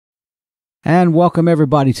And welcome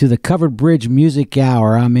everybody to the Covered Bridge Music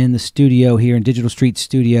Hour. I'm in the studio here in Digital Street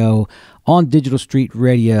Studio on Digital Street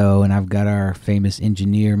Radio, and I've got our famous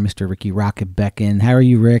engineer, Mr. Ricky Rocket Beck-in. How are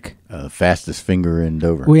you, Rick? Fastest finger in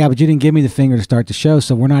Dover. Well, yeah, but you didn't give me the finger to start the show,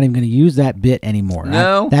 so we're not even going to use that bit anymore.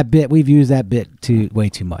 No. We've used that bit way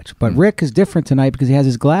too much. But Rick is different tonight because he has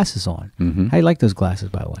his glasses on. Mm-hmm. How do you like those glasses,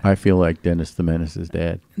 by the way? I feel like Dennis the Menace's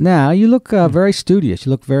dad. Now, you look very studious. You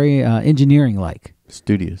look very engineering-like.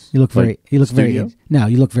 Studious. You look very. You look studio? very. No,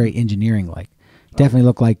 you look very engineering-like. Definitely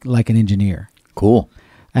look like an engineer. Cool.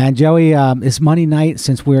 And Joey, it's Monday night.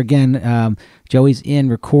 Since we're Joey's in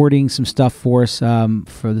recording some stuff for us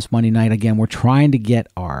for this Monday night. Again, we're trying to get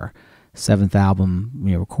our 7th album,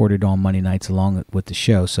 recorded on Monday nights along with the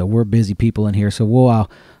show. So we're busy people in here. So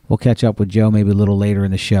we'll catch up with Joe maybe a little later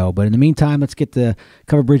in the show. But in the meantime, let's get the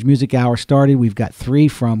Covered Bridge Music Hour started. We've got 3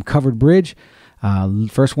 from Covered Bridge.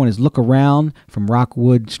 First one is Look Around from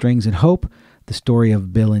Rockwood Strings and Hope, the story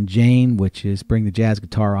of Bill and Jane, which is Bring the Jazz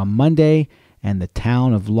Guitar on Monday, and The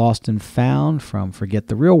Town of Lost and Found from Forget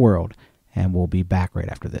the Real World. And we'll be back right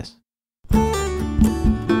after this.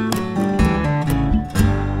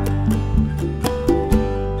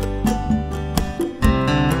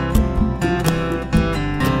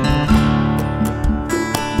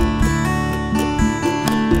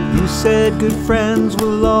 You said good friends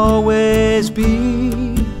will always be.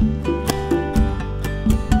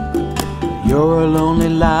 You're a lonely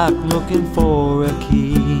lock looking for a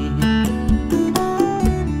key.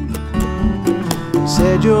 You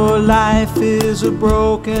said your life is a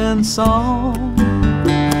broken song,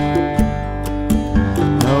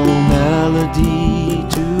 no melody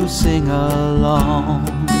to sing along.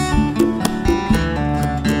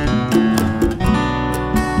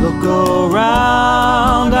 Look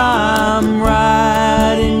around, I'm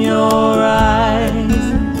right in your eyes.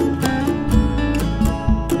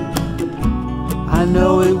 I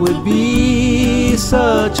know it would be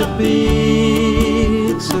such a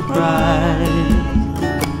big surprise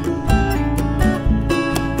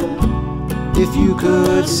if you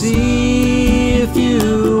could see, if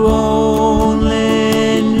you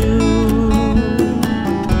only knew,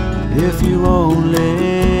 if you only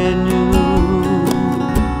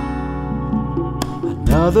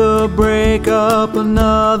another breakup,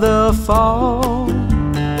 another fall,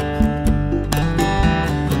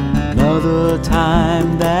 another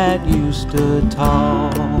time that you stood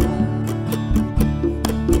tall.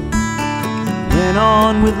 Went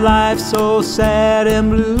on with life so sad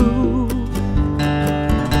and blue,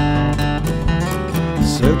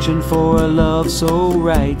 searching for a love so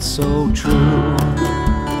right, so true.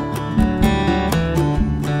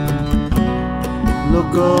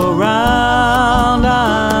 Look around,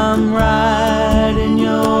 I'm right in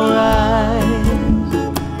your eyes.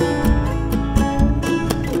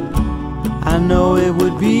 I know it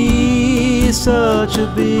would be such a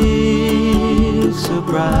big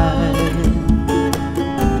surprise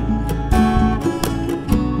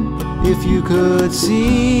if you could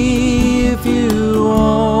see, if you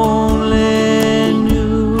only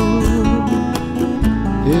knew,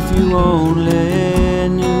 if you only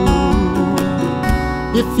knew,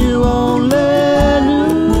 if you only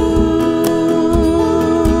knew.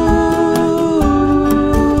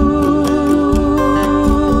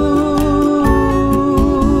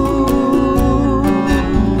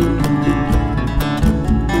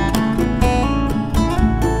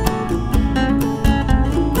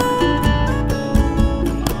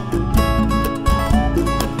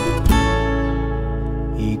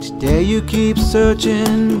 Each day you keep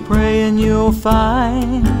searching, praying you'll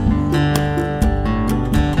find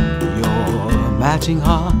matching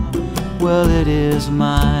heart, well it is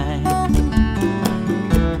mine.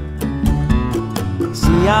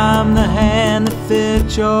 See, I'm the hand that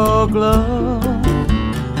fits your glove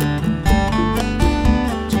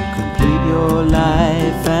to complete your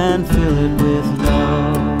life and fill it with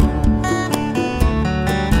love.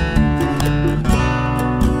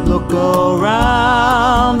 Look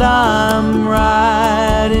around, I'm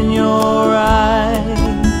right in your eyes.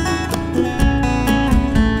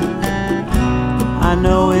 I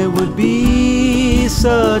know it would be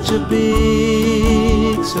such a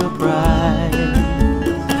big surprise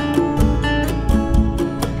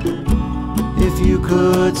if you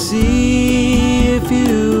could see, if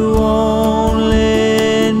you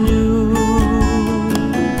only knew,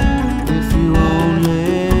 if you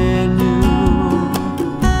only knew,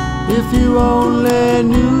 if you only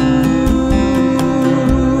knew.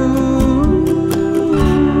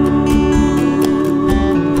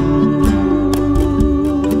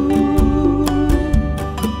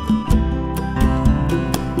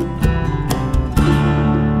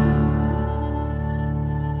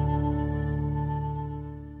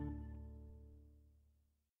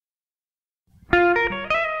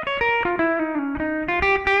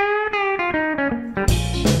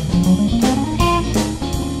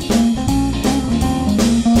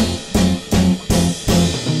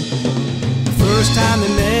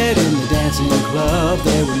 dancing club,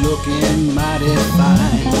 they were looking mighty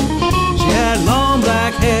fine. She had long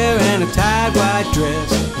black hair and a tight white dress.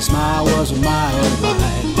 The smile was a mile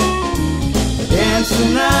wide. They danced the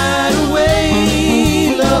night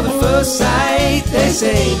away, love at first sight, they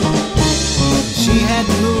say. She had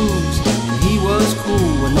the moves and he was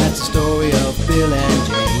cool, and that's the story of Bill and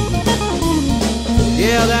Jane.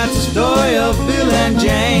 Yeah, that's the story of Bill and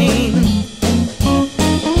Jane.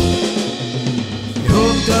 They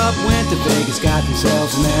hooked up, went to Vegas, got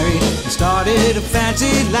themselves married, and started a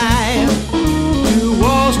fancy life. 2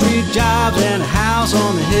 Wall Street jobs and a house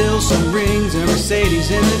on the hill, some rings and Mercedes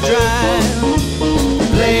in the drive.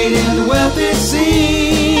 Played in the wealthy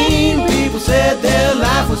scene, people said their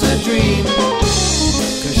life was a dream.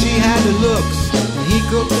 Cause she had the looks and he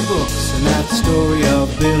cooked the books, and that's the story of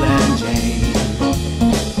Bill and Jane.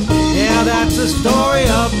 Yeah, that's the story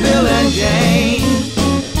of Bill and Jane.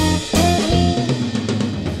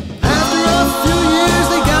 After a few years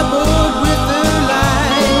they got bored with their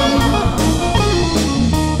life.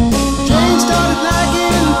 Jane started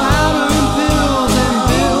liking powder and pills, and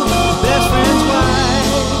Bill, his best friend's wife.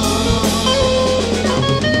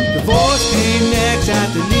 Divorce came next at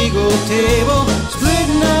the legal table,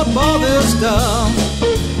 splitting up all their stuff.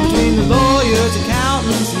 Between the lawyers,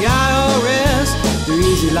 accountants, the IRS, their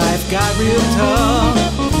easy life got real tough.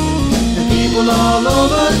 And people all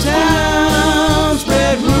over town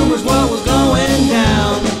spread rumors what was going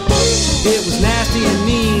down. It was nasty and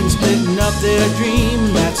mean, splitting up their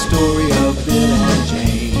dream. That story of Bill and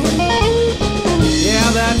Jane.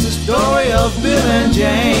 Yeah, that's the story of Bill and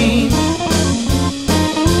Jane.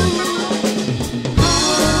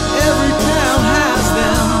 Every town has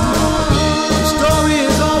them. The story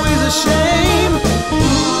is always a shame.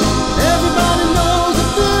 Everybody knows of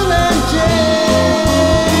Bill and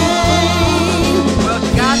Jane. Well,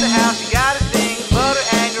 she got the house, she got a thing, but her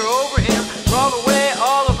anger over him brought away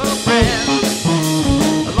all of her friends.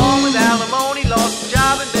 Along with alimony, lost his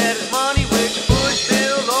job and bet his money, which pushed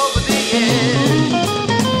Bill over the edge.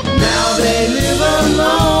 Now they live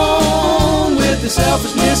alone with the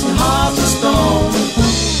selfishness and hearts of stone.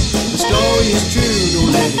 The story is true,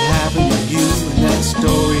 don't let it happen to you, and that's the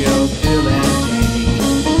story of Bill and Jane.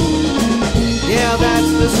 Yeah,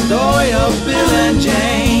 that's the story of Bill and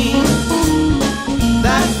Jane.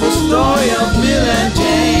 That's the story of Bill and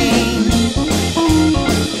Jane.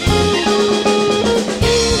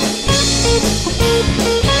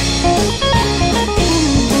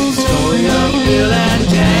 Story of Bill and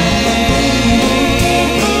Jane.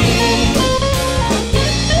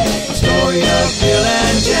 Story of Bill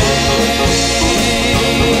and Jane.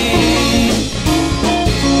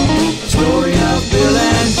 Story of Bill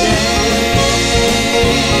and Jane.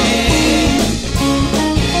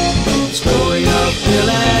 Story of Bill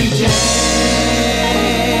and Jane.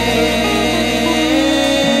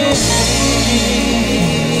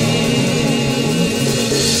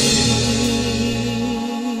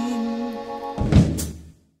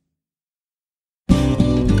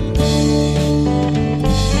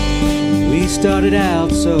 We started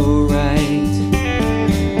out so right,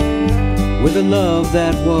 with a love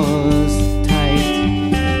that was tight.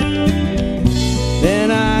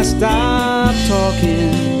 Then I stopped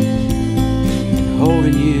talking and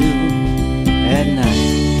holding you at night.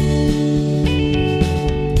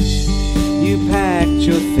 You packed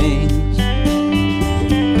your things,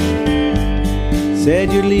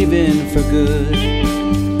 said you're leaving for good.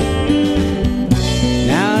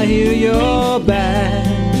 Now I hear you're back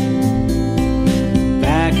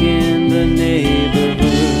in the neighborhood,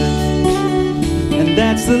 and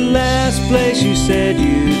that's the last place you said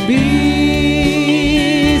you'd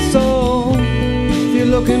be. So if you're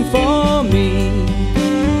looking for me,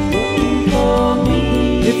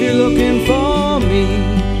 if you're looking for me,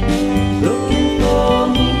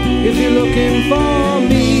 if you're looking for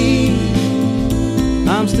me,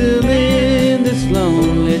 I'm still in this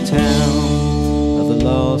lonely town of the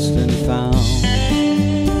lost and found.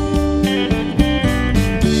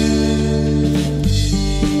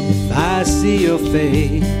 I see your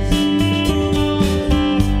face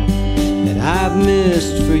that I've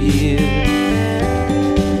missed for years.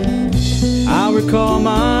 I'll recall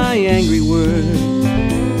my angry words,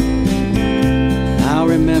 I'll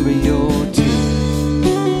remember your tears.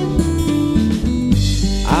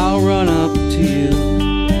 I'll run up to you,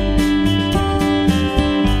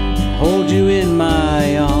 hold you in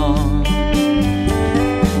my arms,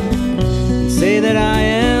 and say that I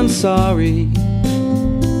am sorry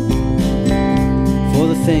for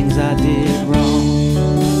the things I did wrong,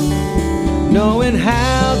 knowing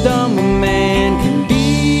how dumb a man can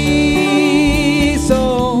be.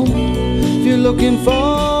 So if you're looking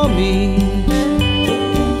for me,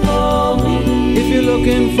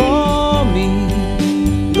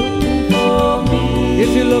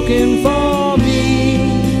 looking for me,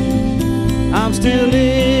 I'm still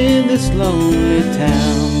in this lonely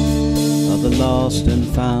town of the lost and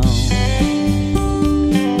found.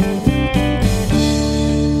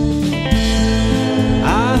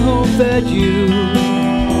 I hope that you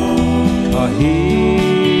are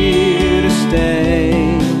here to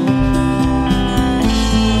stay.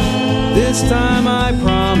 This time I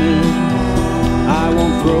promise I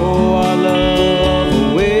won't throw our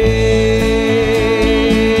love away.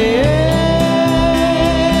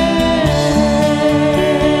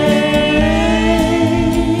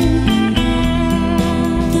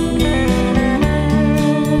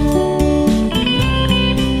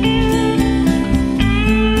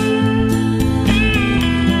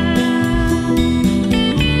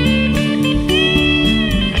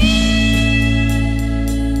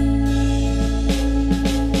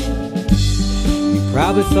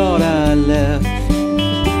 Probably thought I left,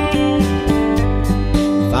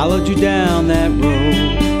 followed you down that road,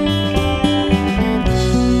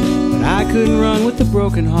 but I couldn't run with a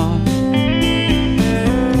broken heart.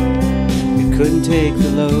 It couldn't take the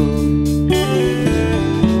load.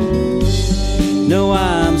 No,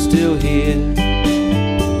 I'm still here,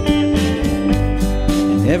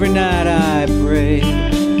 and every night I pray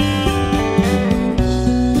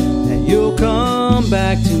that you'll come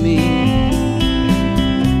back to me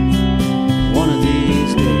one of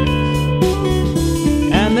these days,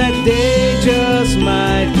 and that day just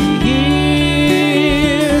might be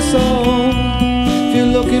here. So if you're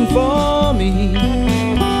looking for me,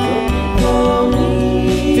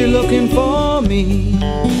 if you're looking for me,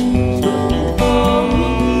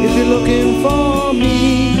 if you're looking for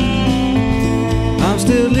me, I'm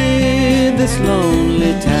still in this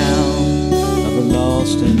lonely town of the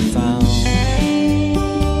lost and found.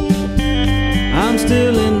 I'm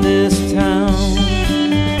still in this town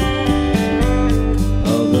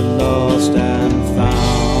of the lost and found.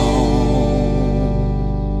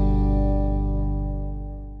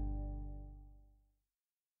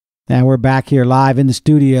 Now we're back here live in the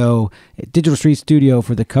studio, Digital Street Studio,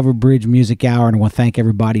 for the Cover Bridge Music Hour, and I want to thank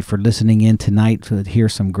everybody for listening in tonight to hear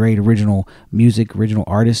some great original music, original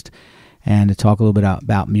artists, and to talk a little bit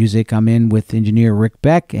about music. I'm in with engineer Rick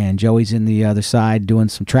Beck, and Joey's in the other side doing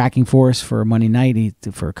some tracking for us for Monday night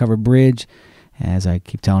for Cover Bridge. As I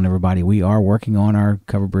keep telling everybody, we are working on our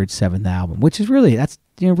Cover Bridge 7th album, which is really, that's,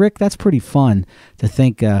 you know, Rick, that's pretty fun to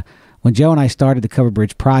think. When Joe and I started the Cover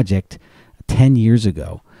Bridge project 10 years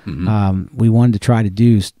ago, we wanted to try to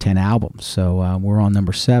do 10 albums. So we're on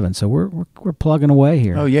number 7. So we're plugging away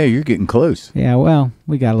here. Oh yeah, you're getting close. Yeah, well,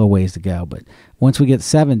 we got a little ways to go, but once we get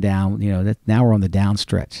 7 down, you know, now we're on the down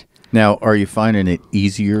stretch. Now, are you finding it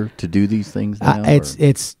easier to do these things now?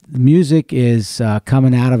 It's music is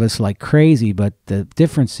coming out of us like crazy, but the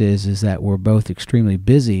difference is that we're both extremely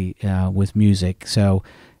busy with music. So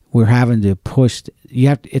we're having to push.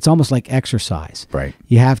 It's almost like exercise. Right.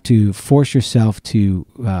 You have to force yourself to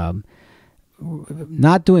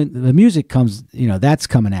not doing the music comes. You know, that's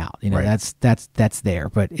coming out. You know, right. that's there.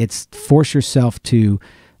 But it's force yourself to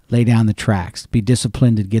lay down the tracks, be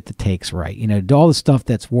disciplined to get the takes right. You know, do all the stuff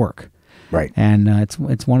that's work. Right. And it's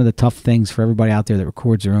one of the tough things for everybody out there that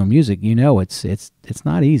records their own music. You know, it's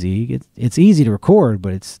not easy. It's easy to record,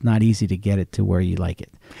 but it's not easy to get it to where you like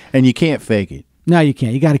it. And you can't fake it. No, you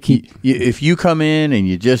can't. You got to keep. If you come in and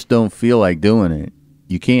you just don't feel like doing it,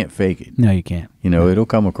 you can't fake it. No, you can't. You know, it'll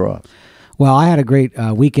come across. Well, I had a great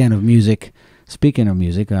weekend of music. Speaking of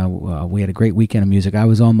music, we had a great weekend of music. I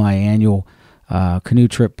was on my annual canoe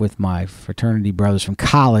trip with my fraternity brothers from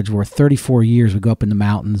college. We're 34 years. We go up in the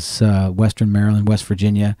mountains, western Maryland, West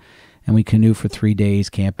Virginia, and we canoe for 3 days,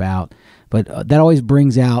 camp out. But that always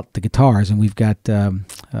brings out the guitars, and we've got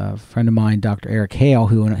a friend of mine, Dr. Eric Hale,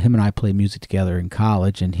 him and I played music together in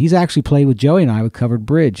college, and he's actually played with Joey and I with Covered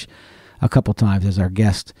Bridge a couple times as our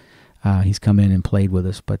guest. He's come in and played with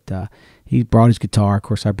us, but he brought his guitar. Of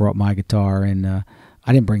course, I brought my guitar, and I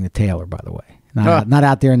didn't bring the Taylor, by the way. Not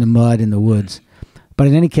out there in the mud in the woods. But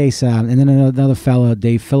in any case, and then another fellow,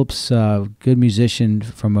 Dave Phillips, good musician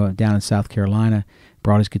from down in South Carolina,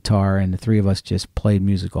 brought his guitar, and the three of us just played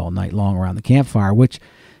music all night long around the campfire, which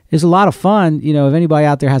is a lot of fun. You know, if anybody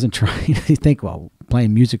out there hasn't tried, you think, well,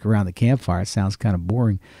 playing music around the campfire sounds kind of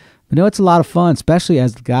boring. But no, it's a lot of fun, especially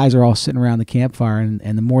as the guys are all sitting around the campfire, and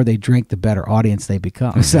the more they drink, the better audience they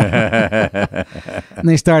become. So, and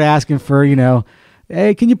they start asking for, you know,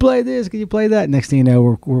 hey, can you play this? Can you play that? Next thing you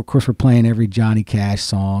know, we're playing every Johnny Cash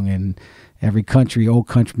song and every old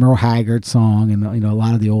country, Merle Haggard song, and, you know, a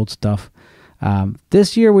lot of the old stuff.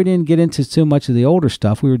 This year we didn't get into too much of the older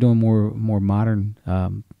stuff. We were doing more modern,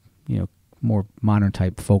 more modern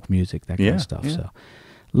type folk music, that kind of stuff. Yeah. So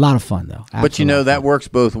A lot of fun, though. But you Absolute know, lot of that fun. works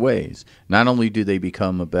both ways. Not only do they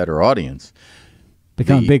become a better audience,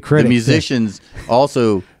 Become big critics. The musicians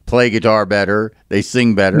also play guitar better. They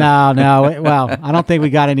sing better. No. Well, I don't think we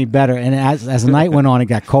got any better. And as the night went on, it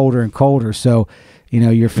got colder and colder. So,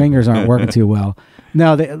 your fingers aren't working too well.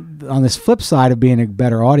 No, on this flip side of being a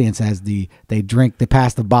better audience, as they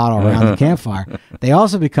pass the bottle around the campfire, they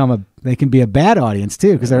also they can be a bad audience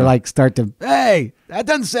too, because they're like hey, that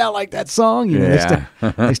doesn't sound like that song.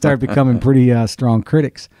 They start becoming pretty strong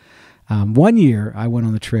critics. One year I went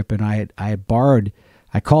on the trip and I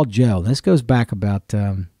called Joe. This goes back about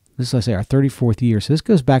this is, let's say, our 34th year, so this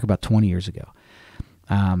goes back about 20 years ago.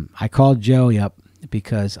 I called Joey up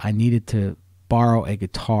because I needed to borrow a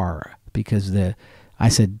guitar, because I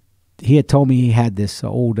said he had told me he had this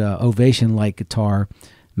old Ovation-like guitar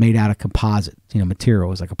made out of composite, material.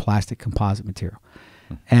 It was like a plastic composite material.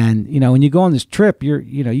 And when you go on this trip,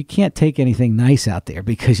 you can't take anything nice out there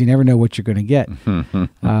because you never know what you're going to get.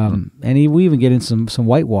 And we even get in some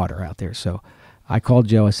white water out there. So I called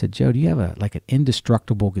Joe. I said, Joe, do you have an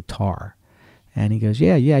indestructible guitar? And he goes,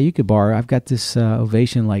 yeah, you could borrow. I've got this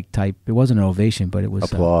Ovation-like type. It wasn't an Ovation, but it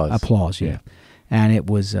was Applause, yeah. And it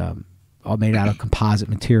was all made out of composite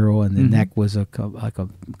material, and the neck was like a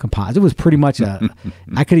composite. It was pretty much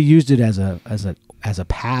I could have used it as a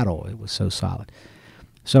paddle. It was so solid.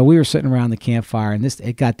 So we were sitting around the campfire, and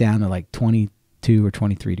it got down to like 22 or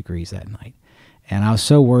 23 degrees that night. And I was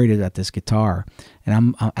so worried about this guitar,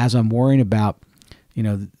 and as I'm worrying about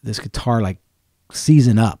this guitar like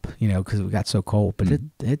season up, because it got so cold, but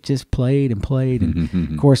it just played and played,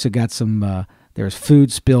 and of course it got some there was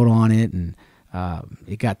food spilled on it, and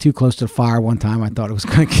it got too close to the fire one time. I thought it was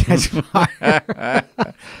going to catch fire.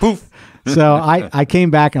 Poof. So I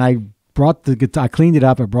came back and I brought the guitar, I cleaned it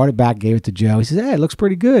up, I brought it back, gave it to Joe. He says, hey, it looks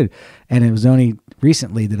pretty good. And it was only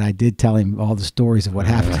recently that I did tell him all the stories of what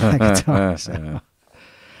happened to that guitar. So.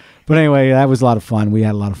 But anyway, that was a lot of fun. We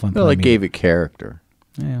had a lot of fun. Well, it gave it character.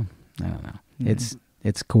 Yeah, I don't know.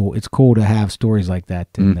 It's cool. It's cool to have stories like that.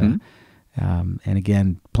 And, and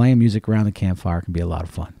again, playing music around the campfire can be a lot of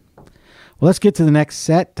fun. Well, let's get to the next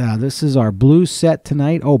set. This is our blues set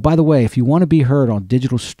tonight. Oh, by the way, if you want to be heard on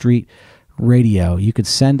Digital Street Radio, you could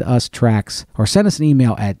send us tracks or send us an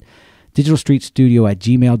email at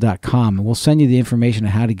digitalstreetstudio@gmail.com, and we'll send you the information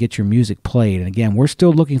on how to get your music played. And again, we're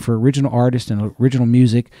still looking for original artists and original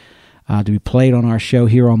music to be played on our show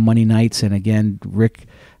here on Monday nights. And again, Rick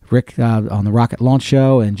on the Rocket Launch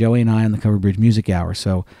Show, and Joey and I on the Covered Bridge Music Hour.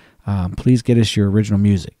 So please get us your original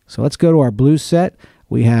music. So let's go to our blues set.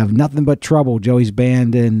 We have Nothing But Trouble, Joey's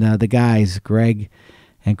band, and the guys, Greg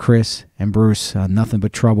and Chris and Bruce, Nothing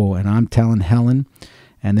But Trouble, and I'm Telling Helen.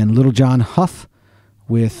 And then Little John Huff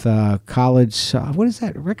with college, what is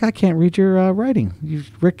that? Rick, I can't read your writing.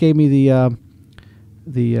 Rick gave me the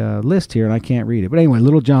list here, and I can't read it. But anyway,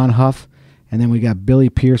 Little John Huff, and then we got Billy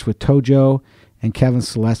Pierce with Tojo, and Kevin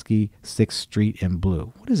Selesky, 6th Street in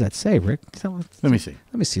Blue. What does that say, Rick? Let me see.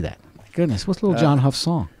 Let me see that. My goodness, what's Little John Huff's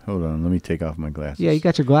song? Hold on, let me take off my glasses. Yeah, you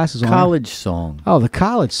got your glasses on. College song. Oh, the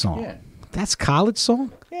college song. Yeah. That's college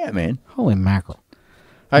song? Yeah, man. Holy mackerel.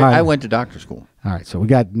 I went to doctor school. All right, so we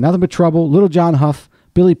got Nothing But Trouble, Little John Huff,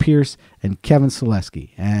 Billy Pierce, and Kevin Selesky.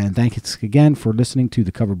 And thanks again for listening to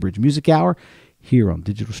the Covered Bridge Music Hour here on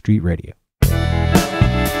Digital Street Radio.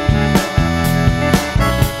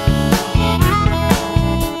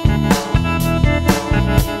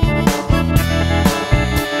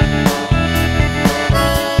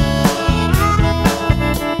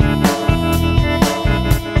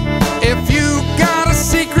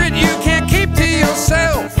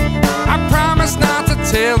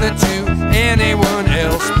 Tell it to anyone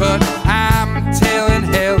else, but I'm telling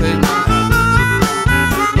Helen.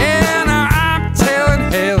 Yeah, no, I'm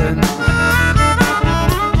telling Helen.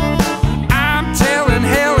 I'm telling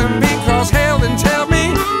Helen because Helen tell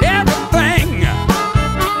me everything.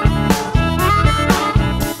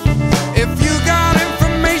 If you got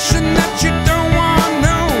information that you don't want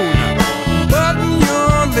known, button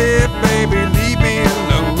your lip, baby, leave me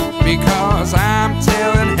alone, because I'm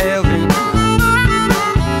telling Helen.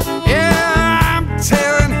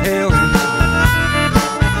 Telling Helen.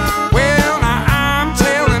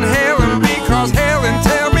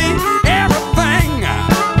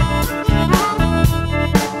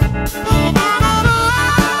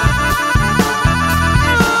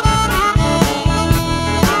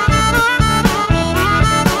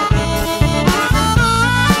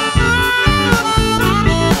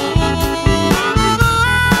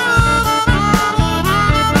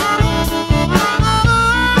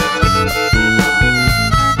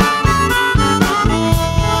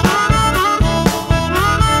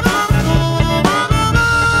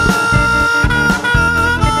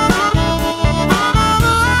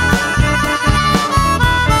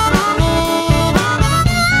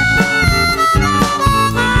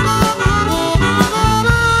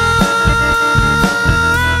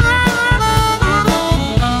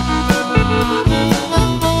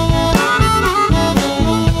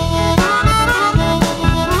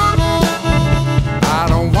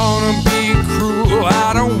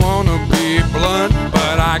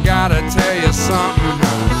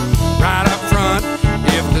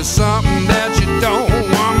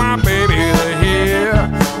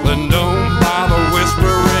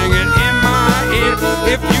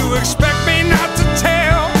 if you expect me not to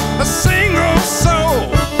tell a single soul,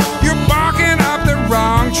 you're barking up the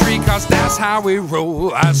wrong tree, 'cause that's how we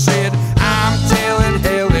roll. I said, I'm telling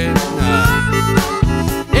Helen.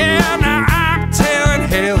 Yeah, now I'm telling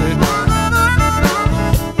Helen.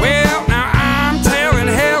 Well, now I'm telling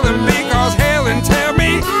Helen because Helen tell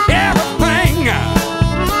me everything.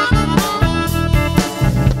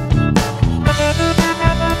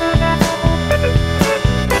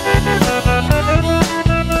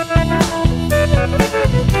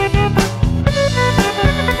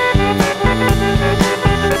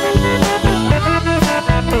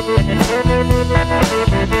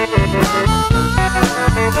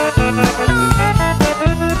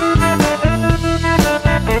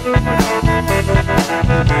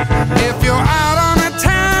 If you're out on a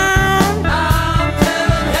town, I'm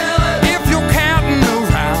telling Helen. If you're catting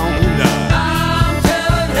around, I'm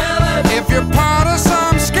telling Helen. If you're part of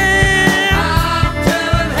some scam, I'm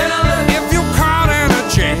telling Helen. If you're caught in a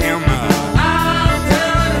jam, I'm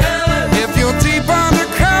telling Helen. If you're deep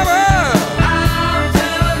undercover, I'm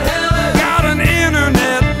telling Helen. Got an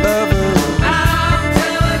internet lover, I'm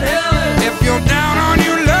telling Helen. If you're down on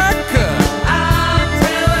your luck, I'm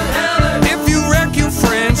telling Helen. If you wreck your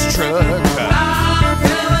friend's truck, I'm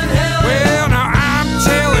telling Helen. Well, now I'm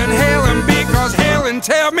telling Helen because Helen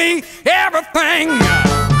tell me everything.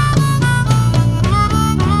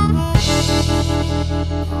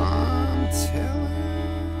 I'm telling.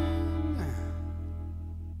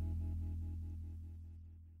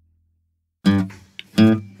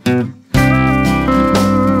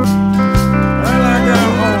 Well, I got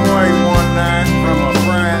home late one night from a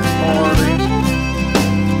frat party,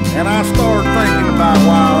 and I started thinking about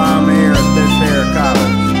while I'm here at this here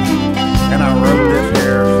college, and I wrote this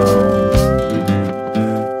here song.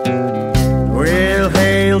 Well,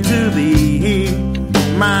 hail to thee,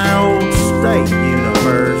 my old state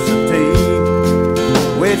university,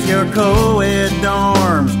 with your co-ed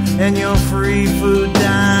dorms and your free food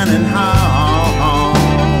dining hall.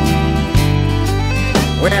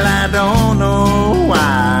 Well, I don't know why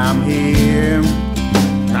I'm here.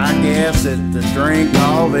 I guess it's to drink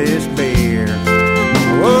all this beer.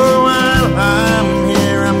 Oh, while I'm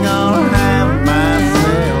here, I'm gonna have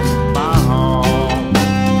myself a ball.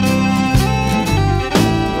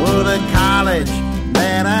 Oh, the college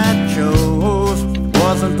that I chose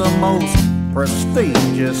wasn't the most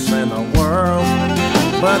prestigious in the world,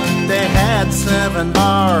 but they had 7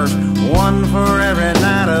 bars, one for every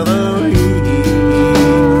night of the week.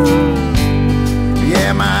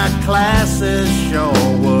 Yeah, my classes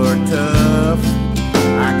sure were tough.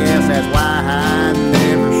 I guess that's why I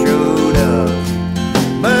never showed up.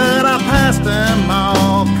 But I passed them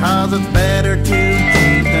all, 'cause it's better to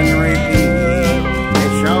cheat than repeat.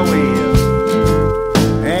 It sure is.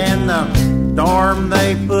 And the dorm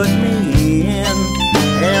they put me in,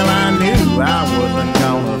 hell, I knew I wasn't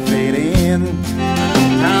gonna fit in,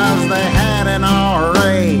 'cause they had an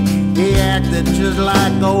RA. He acted just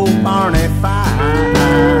like old Barney Fife.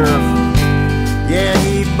 Yeah,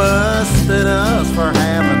 he busted us for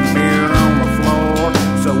having beer on the floor,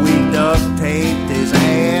 so we duct taped his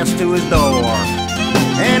ass to his door.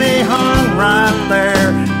 And he hung right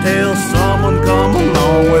there till someone come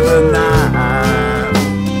along with a knife.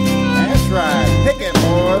 That's right, pick it,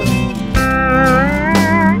 boys.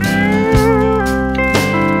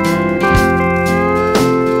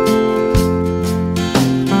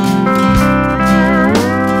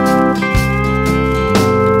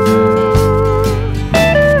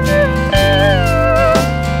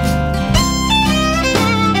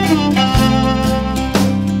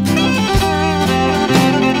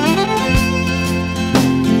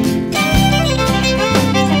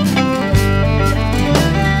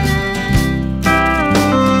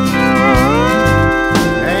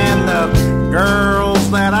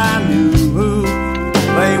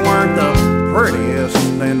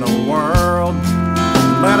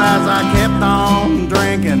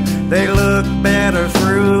 They look better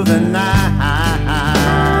through the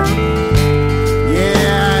night.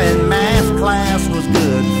 Yeah, and math class was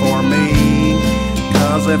good for me,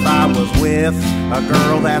 'cause if I was with a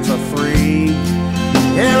girl that's a free,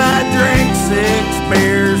 hell, I'd drink 6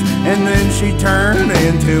 beers and then she turned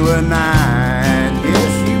into a 9.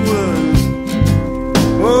 Yes, she would.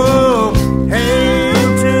 Oh, hail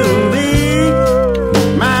to thee,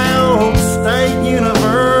 my old state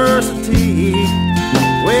university,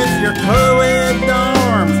 with your co-ed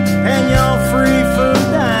dorms and your free food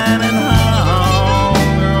dining hall.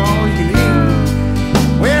 All you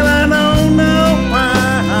need. Well, I don't know why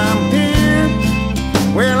I'm here.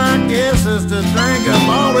 Well, I guess it's to drink up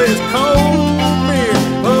all this cold beer.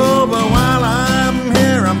 Oh, but while I'm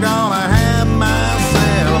here,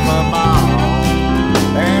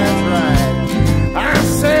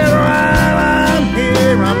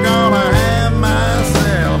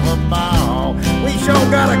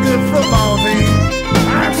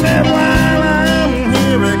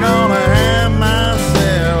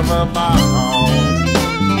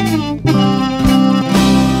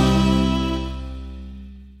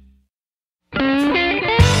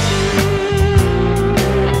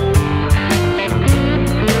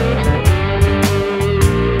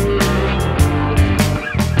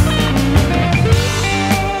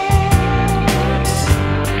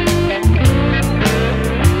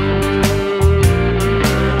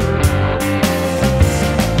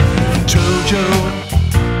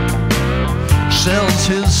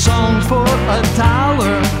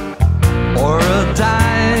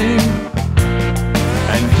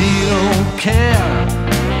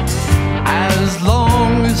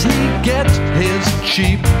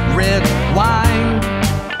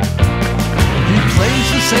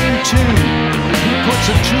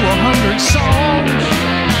 100 songs,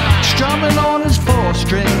 strumming on his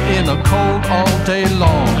four-string in a cold all day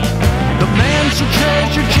long. The man's a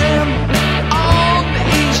treasure gem on the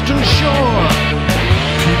eastern shore.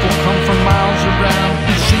 People come from miles around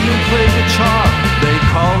to see him play guitar. They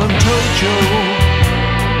call him Tojo.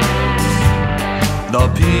 The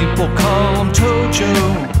people call him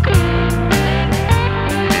Tojo.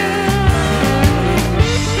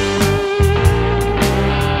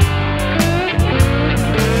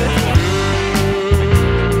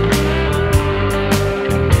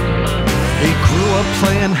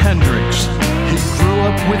 Playing Hendrix, he grew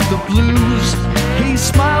up with the blues. He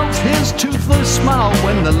smiled his toothless smile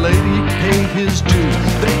when the lady paid his dues.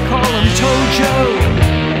 They call him Tojo,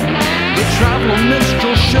 the travel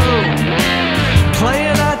minstrel show.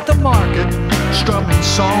 Playing at the market, strumming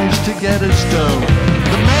songs to get his dough.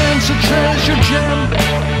 The man's a treasure gem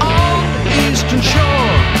on the eastern shore,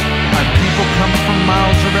 and people come from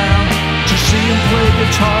miles around to see him play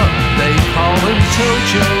guitar. They call him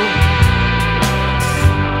Tojo.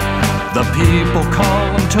 The people call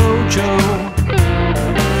him Tojo.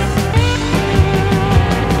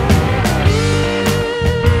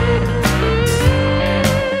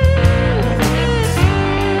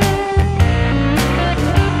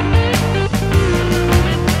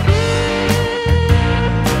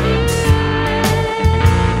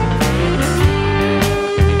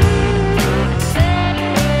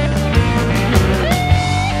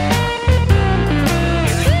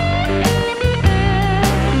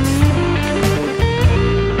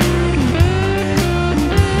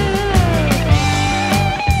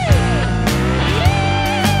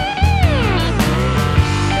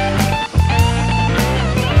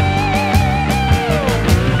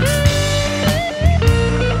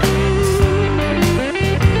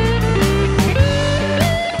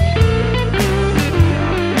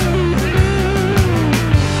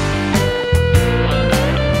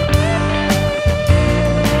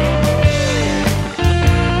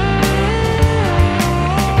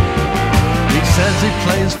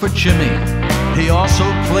 For Jimmy, he also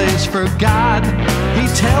plays for God. He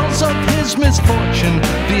tells of his misfortune,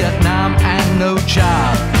 Vietnam and no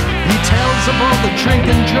job. He tells of all the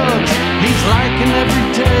drinking drugs he's liking every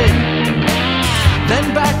day.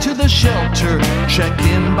 Then back to the shelter, check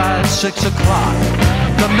in by 6 o'clock.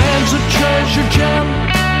 The man's a treasure gem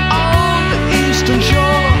on the eastern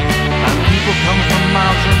shore, and people come from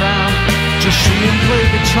miles around to see him play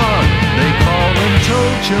guitar. They call him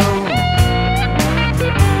Tojo.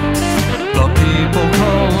 The people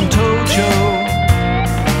call him Tojo.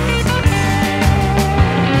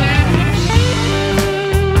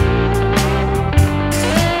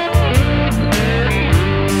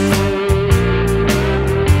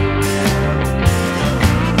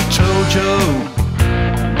 Tojo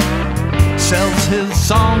sells his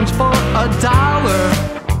songs for $1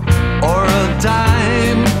 or a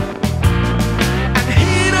dime, and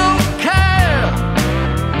he don't care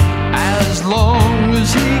as long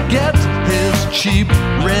as he gets his cheap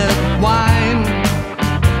red wine.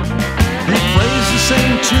 He plays the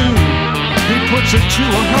same tune, he puts it to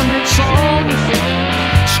 100 songs,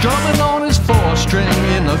 strumming on his four-string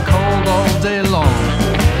in the cold all day long.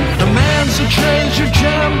 The man's a treasure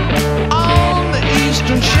gem on the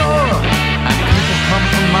eastern shore, and people come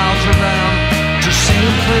from miles around to see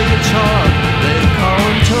him play guitar. They call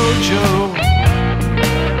him Tojo.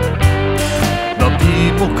 The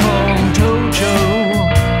people call him Tojo.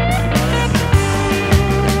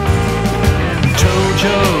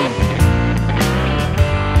 Tojo.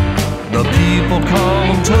 The people call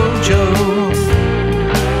him Tojo.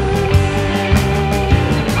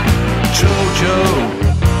 Tojo.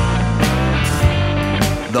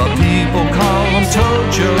 The people call him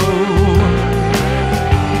Tojo.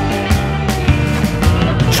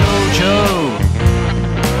 Tojo.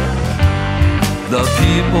 The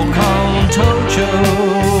people call him Tojo.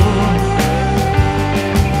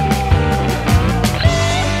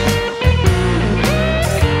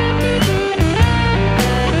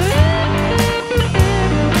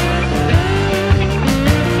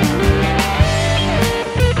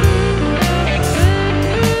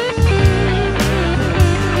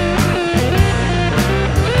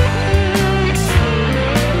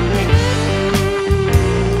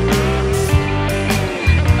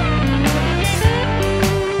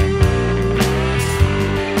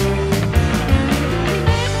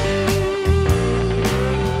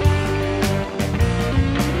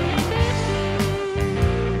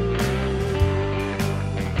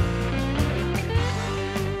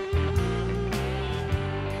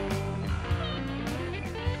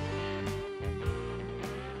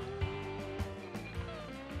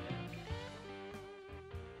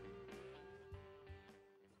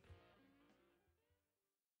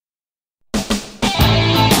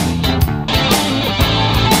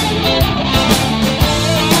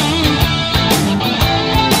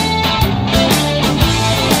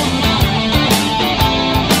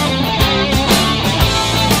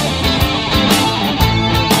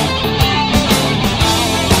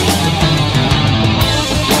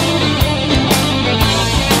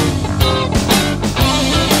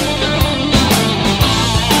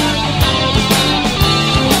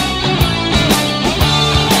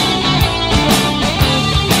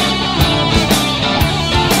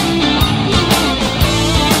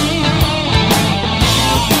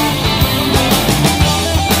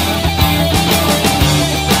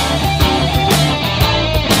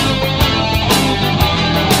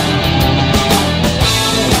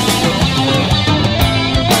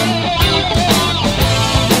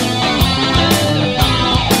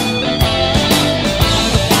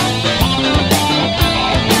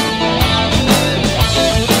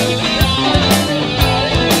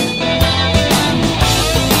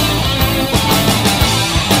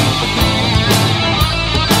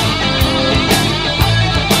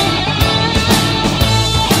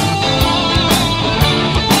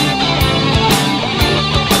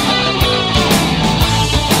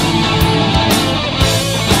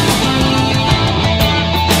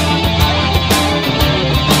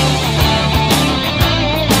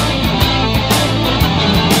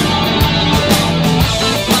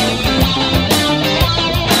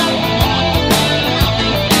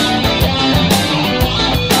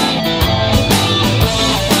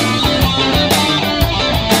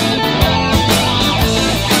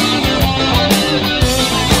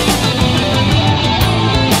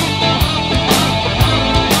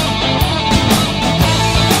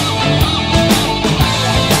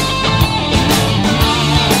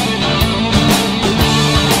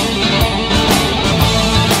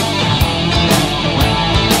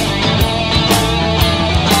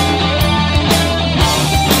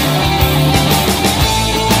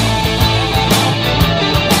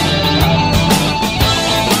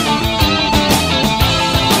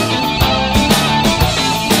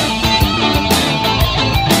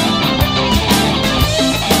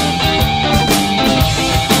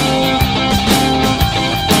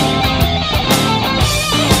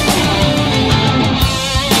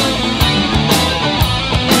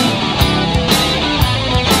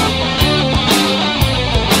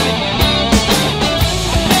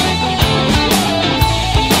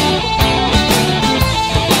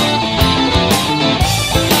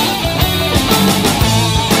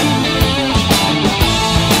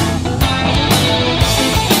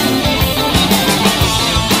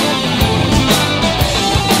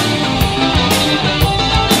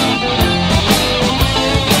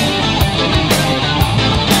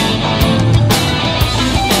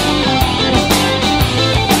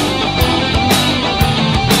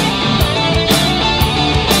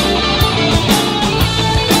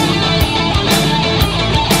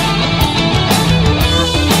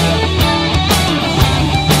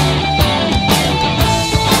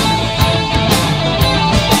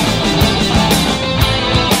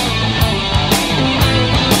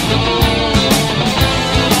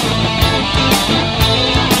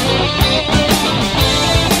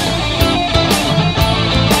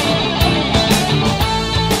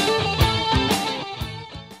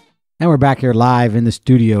 And we're back here live in the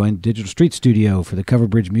studio, in Digital Street Studio, for the Cover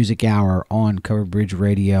Bridge Music Hour on Cover Bridge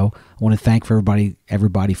Radio. I want to thank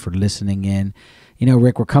everybody for listening in. You know,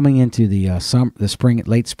 Rick, we're coming into the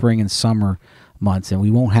late spring and summer months, and we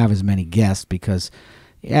won't have as many guests because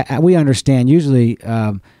we understand usually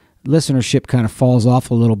listenership kind of falls off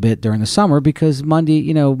a little bit during the summer because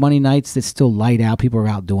Monday nights it's still light out. People are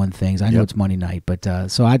out doing things. I know it's Monday night, but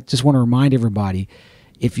so I just want to remind everybody,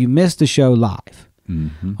 if you missed the show live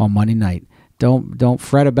on Monday night, don't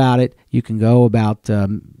fret about it. You can go about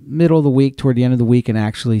middle of the week, toward the end of the week, and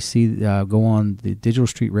actually go on the Digital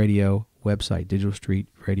Street Radio website,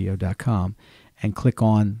 digitalstreetradio.com, and click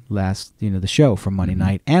on the show from Monday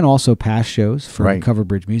night, and also past shows from the Cover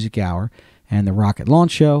Bridge Music Hour and the Rocket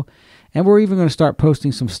Launch Show. And we're even going to start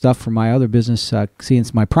posting some stuff from my other business,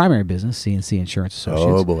 my primary business, CNC Insurance Associates.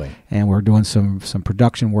 Oh, boy. And we're doing some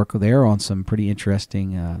production work there on some pretty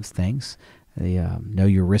interesting things. The Know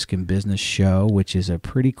Your Risk in Business show, which is a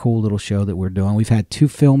pretty cool little show that we're doing. We've had 2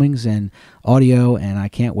 filmings and audio, and I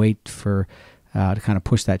can't wait to kind of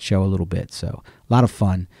push that show a little bit. So a lot of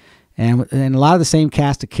fun. And a lot of the same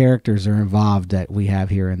cast of characters are involved that we have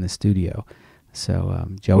here in the studio. So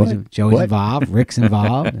Joey's involved, Rick's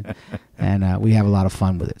involved, and we have a lot of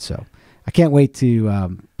fun with it. So I can't wait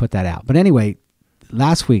to put that out. But anyway,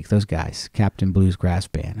 last week, those guys, Captain Blues Grass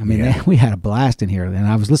Band, I mean, we had a blast in here.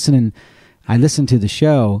 And I listened to the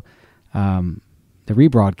show, the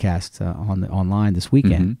rebroadcast online this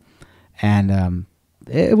weekend, and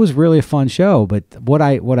it was really a fun show. But what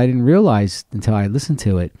I didn't realize until I listened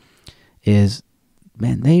to it is,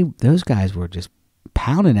 man, those guys were just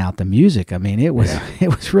pounding out the music. I mean, it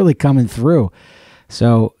was really coming through.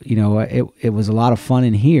 So it was a lot of fun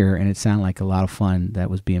in here, and it sounded like a lot of fun that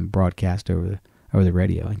was being broadcast over the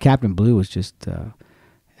radio. And Captain Blue was just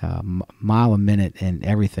mile a minute and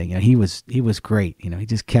everything. He was great. He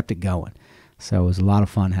just kept it going. So it was a lot of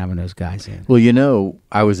fun having those guys in. Well,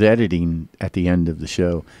 I was editing at the end of the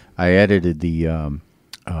show. I edited the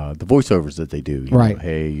voiceovers that they do. Right.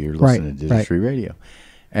 Hey, you're listening to Digital Street Radio.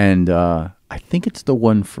 And I think it's the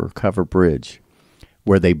one for Cover Bridge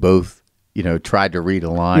where they both, tried to read a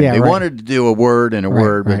line. They wanted to do a word and a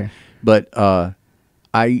word, but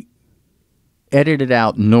I edited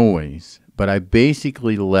out noise, but I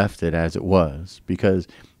basically left it as it was because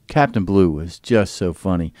Captain Blue was just so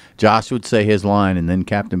funny. Josh would say his line, and then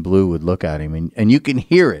Captain Blue would look at him, and you can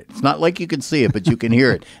hear it. It's not like you can see it, but you can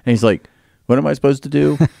hear it. And he's like, what am I supposed to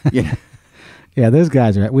do? Yeah, those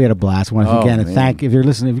guys we had a blast. Once again, and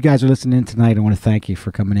if you guys are listening tonight, I want to thank you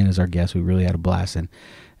for coming in as our guest. We really had a blast. And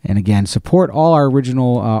again, support all our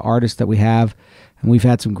original artists that we have. And we've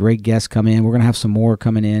had some great guests come in. We're going to have some more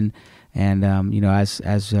coming in. And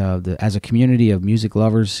as a community of music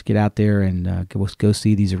lovers, get out there and go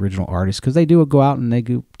see these original artists, because they do go out and they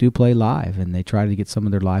do play live, and they try to get some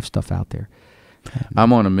of their live stuff out there.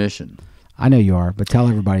 I'm on a mission. I know you are, but tell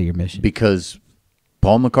everybody your mission. Because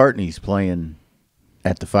Paul McCartney's playing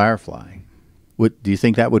at the Firefly. Do you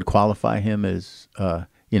think that would qualify him as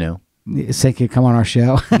Say he'd come on our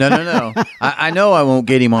show? No. I know I won't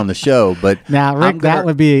get him on the show, but now, Rick, that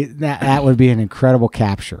would be an incredible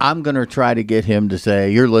capture. I'm going to try to get him to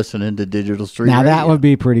say, "You're listening to Digital Street Now Radio." That would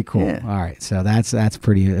be pretty cool. Yeah. All right, so that's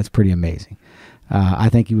pretty amazing. I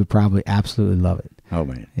think he would probably absolutely love it. Oh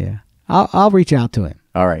man, yeah. I'll reach out to him.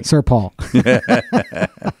 All right, Sir Paul.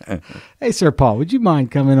 Hey, Sir Paul, would you mind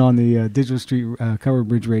coming on the Digital Street Cover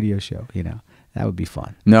Bridge Radio show? That would be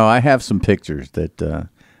fun. No, I have some pictures that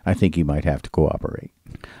I think he might have to cooperate.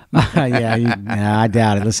 I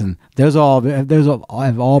doubt it. Listen, those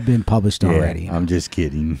have all been published already. I'm just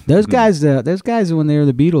kidding. Those guys when they were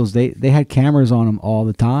the Beatles, they had cameras on them all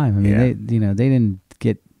the time. I mean, they didn't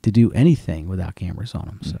get to do anything without cameras on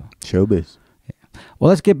them. So showbiz. Yeah. Well,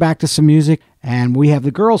 let's get back to some music, and we have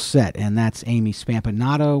the girls set, and that's Amy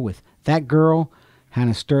Spampanato with That Girl,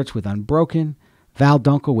 Hannah Sturts with Unbroken, Val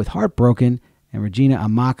Dunkel with Heartbroken, and Regina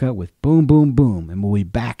Amaka with Boom Boom Boom. And we'll be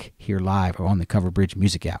back here live on the Cover Bridge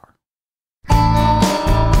Music Hour.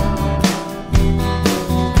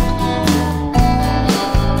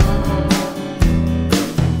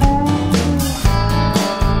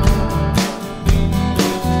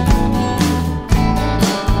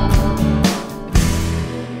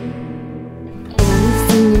 Only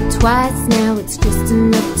seen you twice now, it's just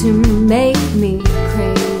enough to make me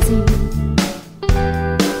crazy.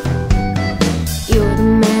 You're the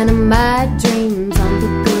man of my dreams, I'm the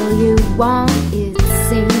girl you want, it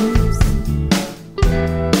seems.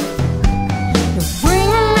 The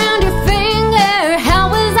ring around your finger, how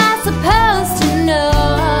was I supposed to know?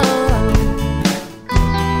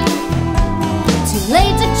 Too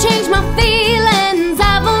late to change my feelings,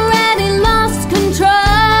 I've already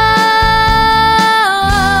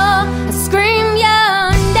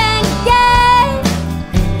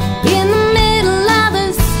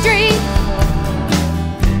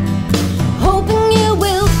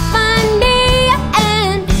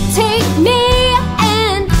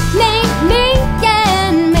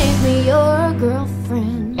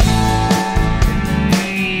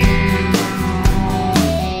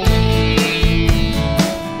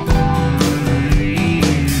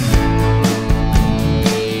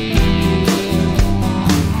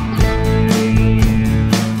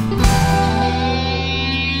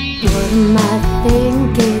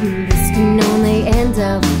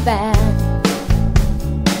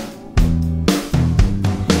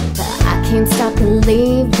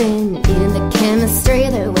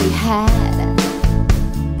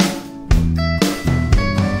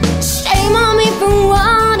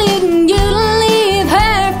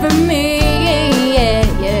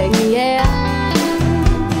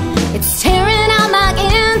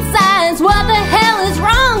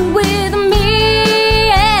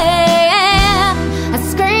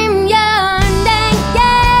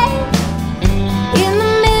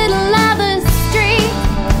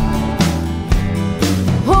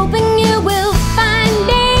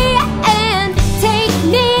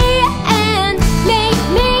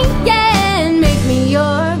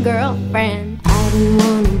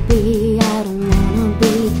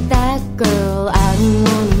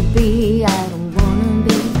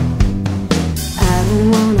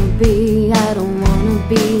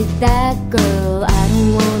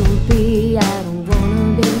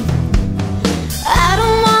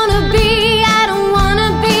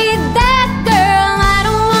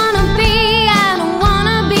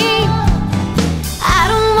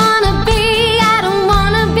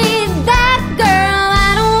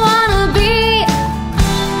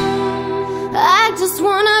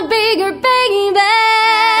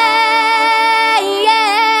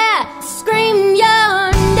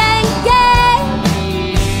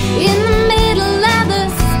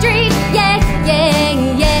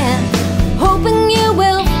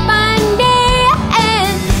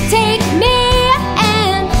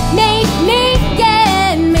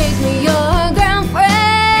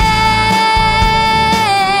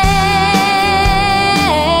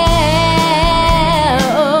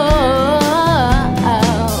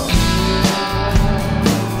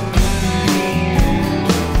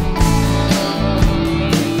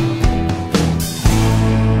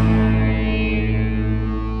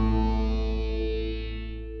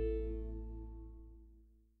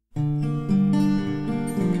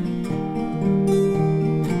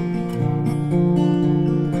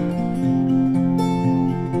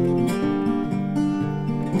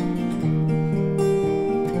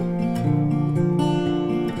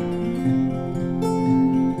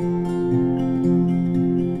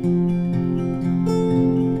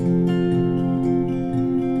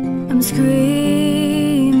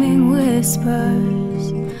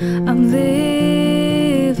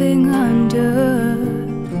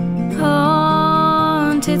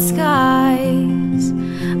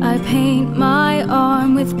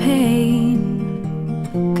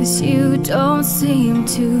don't seem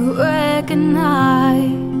to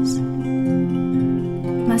recognize.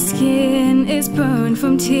 My skin is burned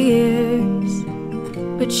from tears,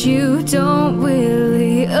 but you don't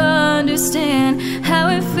really understand how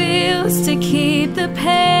it feels to keep the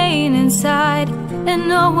pain inside, and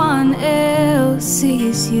no one else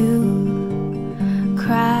sees you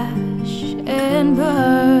crash and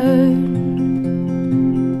burn.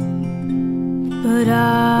 But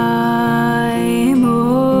I'm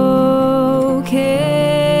okay.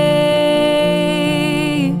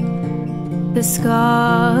 The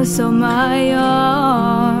scars on my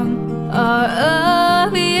arm are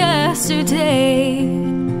of yesterday.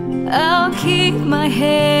 I'll keep my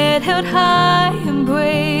head held high and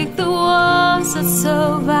break the walls that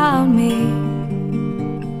surround me.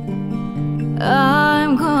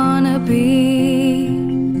 I'm gonna be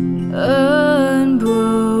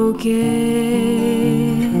unbroken.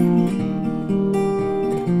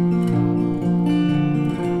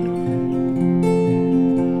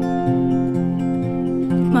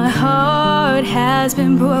 My heart has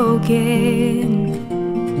been broken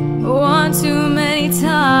one too many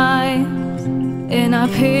times, and I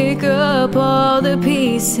pick up all the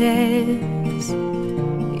pieces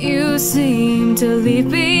you seem to leave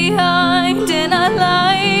behind, and I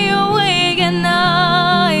lie awake at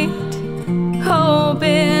night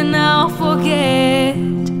hoping I'll forget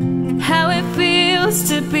how it feels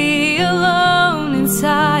to be alone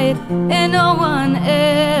inside, and no one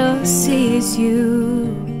else sees you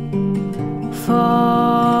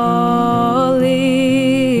falling.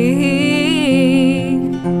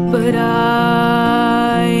 But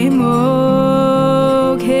I'm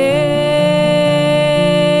okay.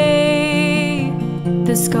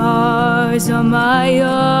 The scars on my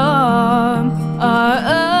arm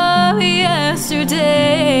are of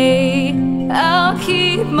yesterday. I'll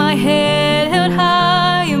keep my head held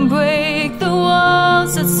high and break the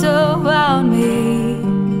walls that surround me.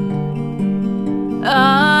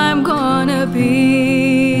 I'm gonna be.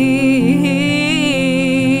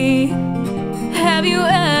 Have you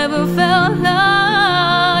ever felt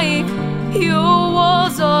like your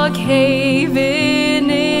walls are caving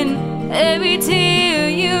in? Every tear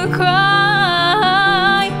you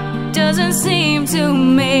cry doesn't seem to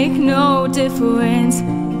make no difference.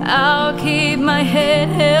 I'll keep my head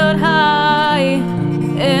held high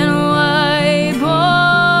and wipe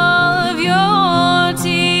all of your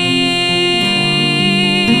tears.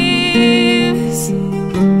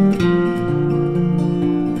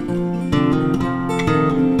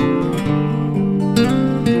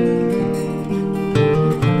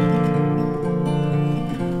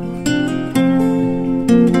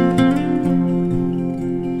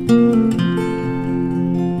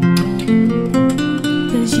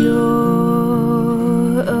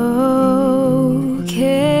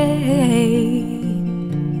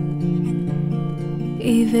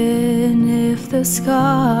 The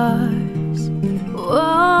scars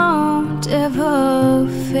won't ever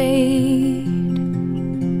fade.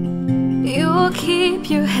 You'll keep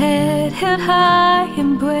your head held high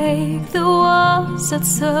and break the walls that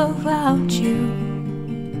surround you.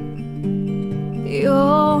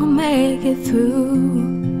 You'll make it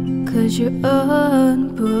through, 'cause you're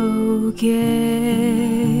unbroken.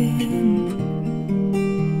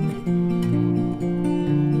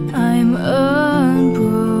 I'm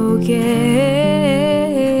unbroken.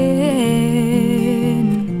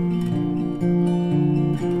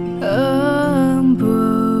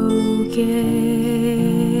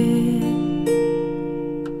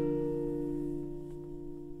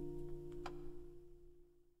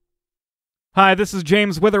 Hi, this is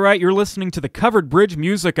James Witherite. You're listening to the Covered Bridge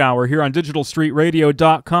Music Hour here on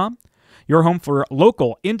DigitalStreetRadio.com, your home for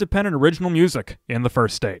local, independent, original music in the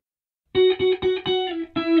First State.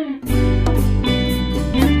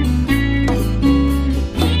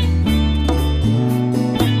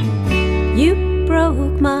 You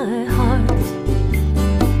broke my heart.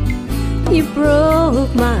 You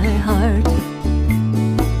broke my heart.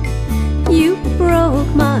 You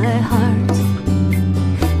broke my heart.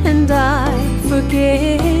 And I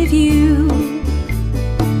forgave you.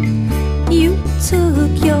 You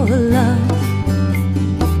took your love.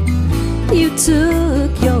 You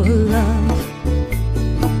took your love.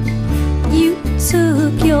 You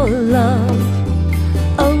took your love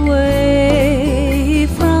away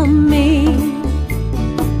from me.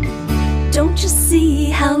 Don't you see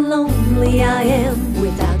how lonely I am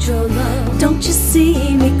without your love? Don't you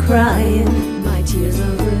see me crying my tears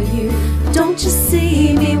over you? Don't you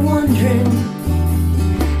see me wondering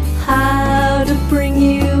how to bring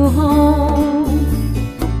you home?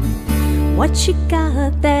 What you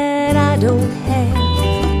got that I don't have?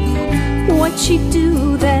 What'd she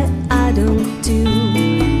do that I don't do?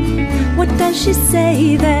 What does she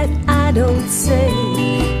say that I don't say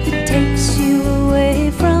that takes you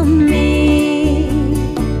away from me?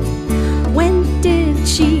 When did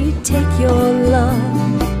she take your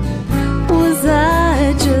love? Was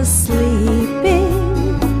I just sleeping?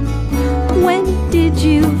 When did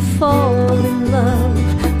you fall in love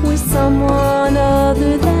with someone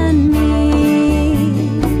other than me?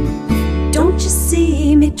 Don't you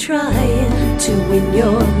see me trying to win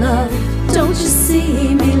your love? Don't you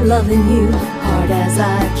see me loving you hard as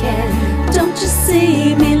I can? Don't you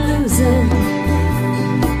see me losing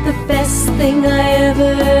the best thing I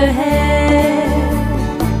ever had?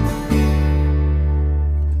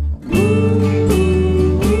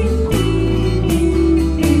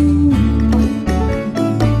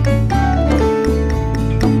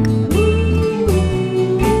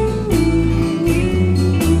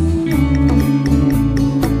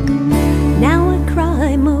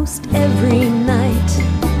 Every night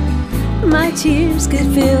my tears could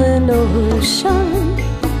fill an ocean.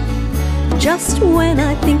 Just when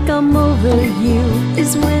I think I'm over you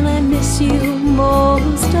is when I miss you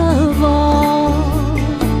most of all.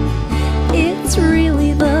 It's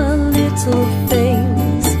really the little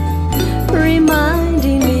things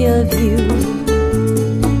reminding me of you,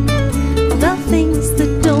 the things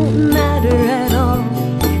that don't matter at all,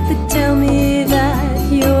 that tell me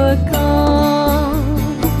that you're gone.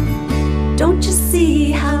 Don't you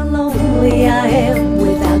see how lonely I am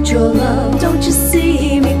without your love? Don't you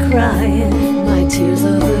see me crying my tears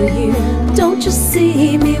over you? Don't you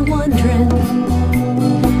see me wondering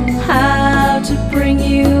how to bring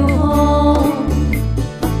you home?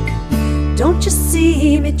 Don't you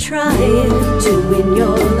see me trying to win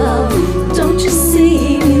your love? Don't you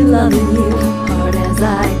see me loving you hard as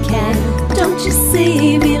I can? Don't you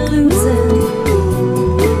see me losing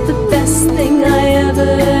the best thing I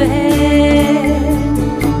ever had?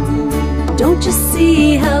 Don't you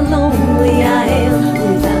see how lonely I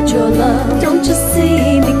am without your love? Don't you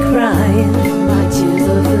see me crying my tears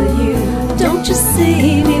over you? Don't you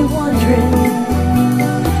see me wondering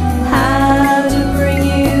how to bring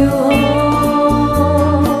you home?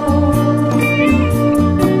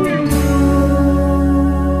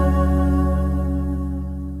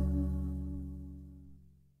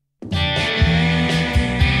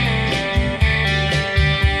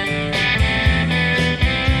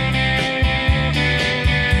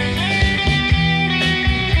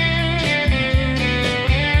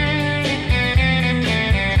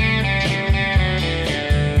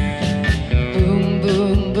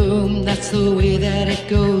 The way that it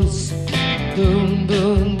goes, boom,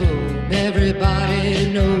 boom, boom, everybody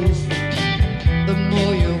knows. The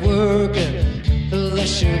more you're working, the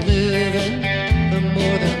less you're living. The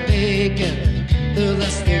more they're making, the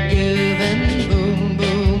less they're giving. Boom,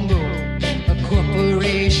 boom, boom, a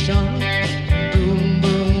corporation. Boom,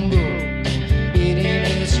 boom, boom, beating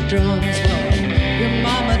its drums. Well, your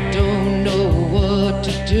mama don't know what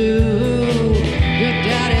to do. Your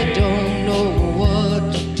daddy don't know what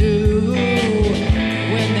to do.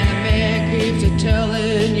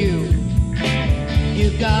 Telling you, you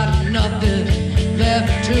got nothing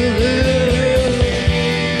left to lose.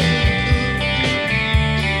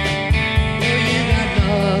 Well, you got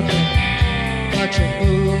nothing but your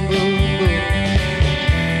boom, boom, boom.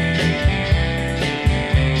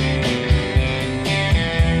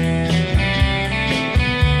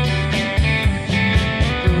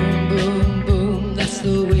 Boom, boom, boom, that's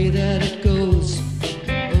the way that it goes.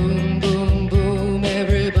 Boom, boom, boom,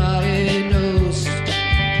 everybody knows.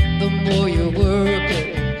 The more you're working,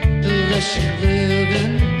 the less you're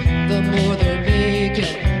living. The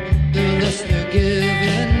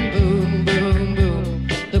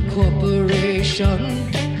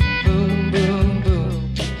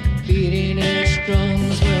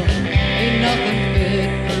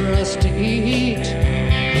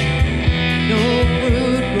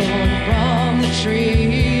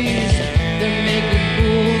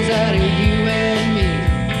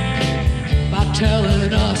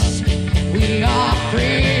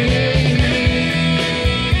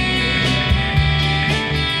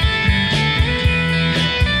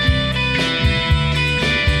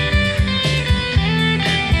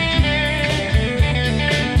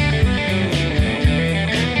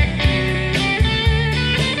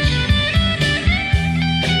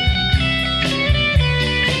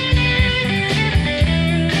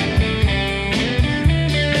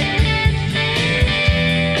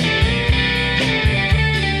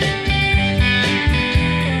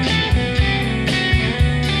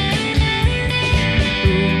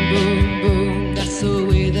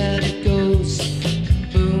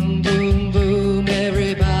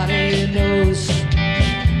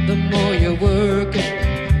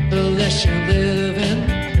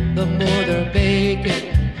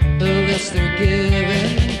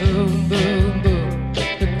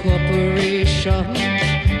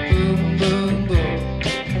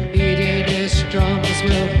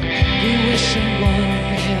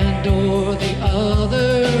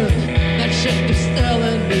other. That ship is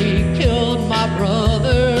telling me killed my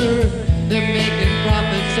brother. They're making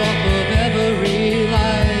profits off of every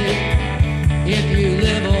life. If you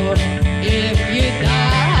live or if you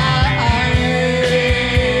die.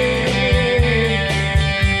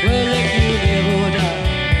 Well, if you live or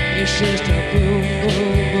die, it's just a boom,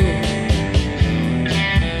 boom, boom.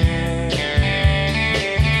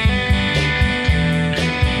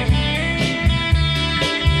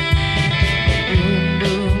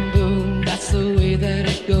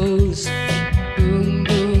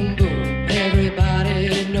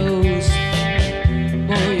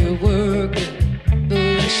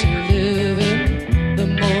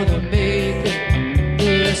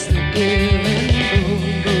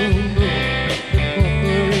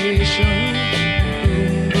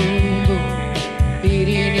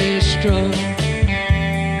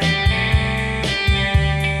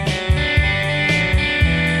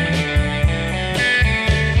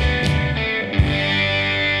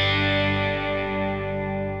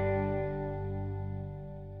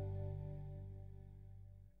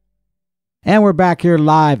 And we're back here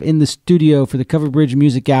live in the studio for the Covered Bridge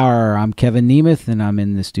Music Hour. I'm Kevin Nemeth, and I'm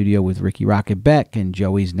in the studio with Ricky Rocket Beck, and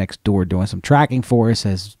Joey's next door doing some tracking for us,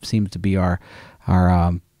 as seems to be our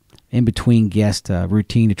in-between guest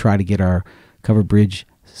routine to try to get our Covered Bridge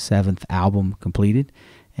 7th album completed.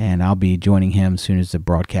 And I'll be joining him as soon as the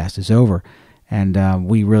broadcast is over. And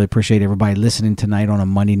we really appreciate everybody listening tonight on a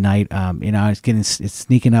Monday night. It's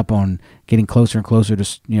sneaking up on getting closer and closer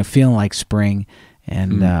to feeling like spring.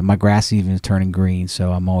 And my grass even is turning green,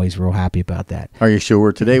 so I'm always real happy about that. Are you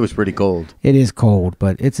sure? Today was pretty cold. It is cold,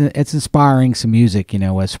 but it's inspiring some music.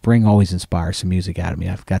 As spring always inspires some music out of me.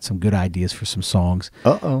 I've got some good ideas for some songs.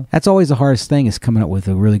 Uh-oh. That's always the hardest thing, is coming up with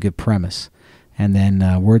a really good premise, and then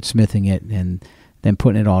wordsmithing it, and then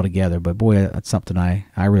putting it all together. But boy, that's something I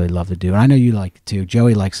really love to do. And I know you like it too.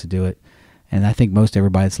 Joey likes to do it, and I think most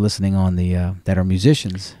everybody that's listening on the that are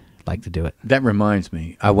musicians like to do it. That reminds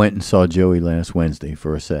me, I went and saw Joey last Wednesday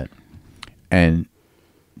for a set, and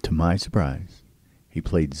to my surprise, he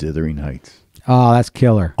played Zithering Heights. Oh, that's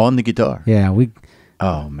killer. On the guitar. Yeah,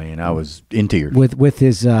 oh man, I was in tears. With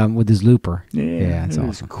his looper. Yeah, it's it awesome.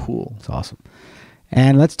 Was cool. It's awesome.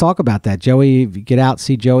 And let's talk about that. Joey, if you get out,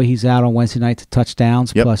 see Joey. He's out on Wednesday nights at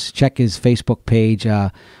Touchdowns. Yep. Plus, check his Facebook page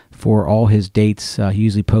for all his dates. He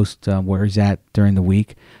usually posts where he's at during the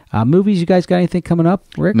week. Movies, you guys got anything coming up,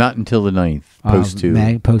 Rick? Not until the 9th, post 2.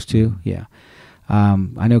 May, post 2, yeah.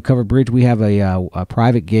 I know Covered Bridge, we have a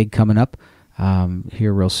private gig coming up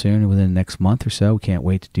here real soon, within the next month or so. We can't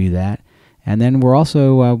wait to do that. And then we're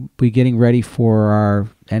also be getting ready for our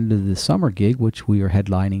end of the summer gig, which we are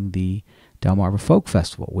headlining the Delmarva Folk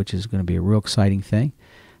Festival, which is going to be a real exciting thing.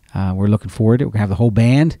 We're looking forward to it. We're going to have the whole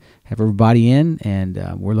band, have everybody in,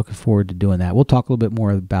 and we're looking forward to doing that. We'll talk a little bit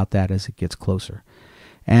more about that as it gets closer.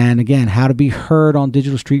 And again, how to be heard on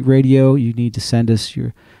Digital Street Radio, you need to send us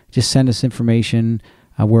information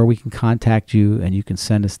where we can contact you, and you can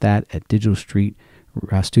send us that at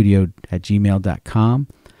digitalstreetstudio@gmail.com.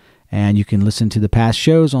 And you can listen to the past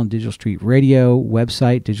shows on Digital Street Radio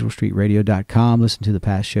website, digitalstreetradio.com. Listen to the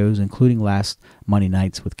past shows, including last Monday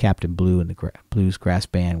nights with Captain Blue and the Blues Grass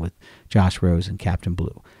Band with Josh Rose and Captain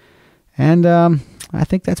Blue. And I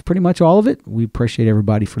think that's pretty much all of it. We appreciate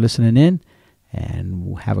everybody for listening in. And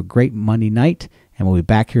we'll have a great Monday night. And we'll be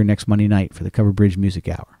back here next Monday night for the Covered Bridge Music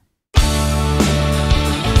Hour.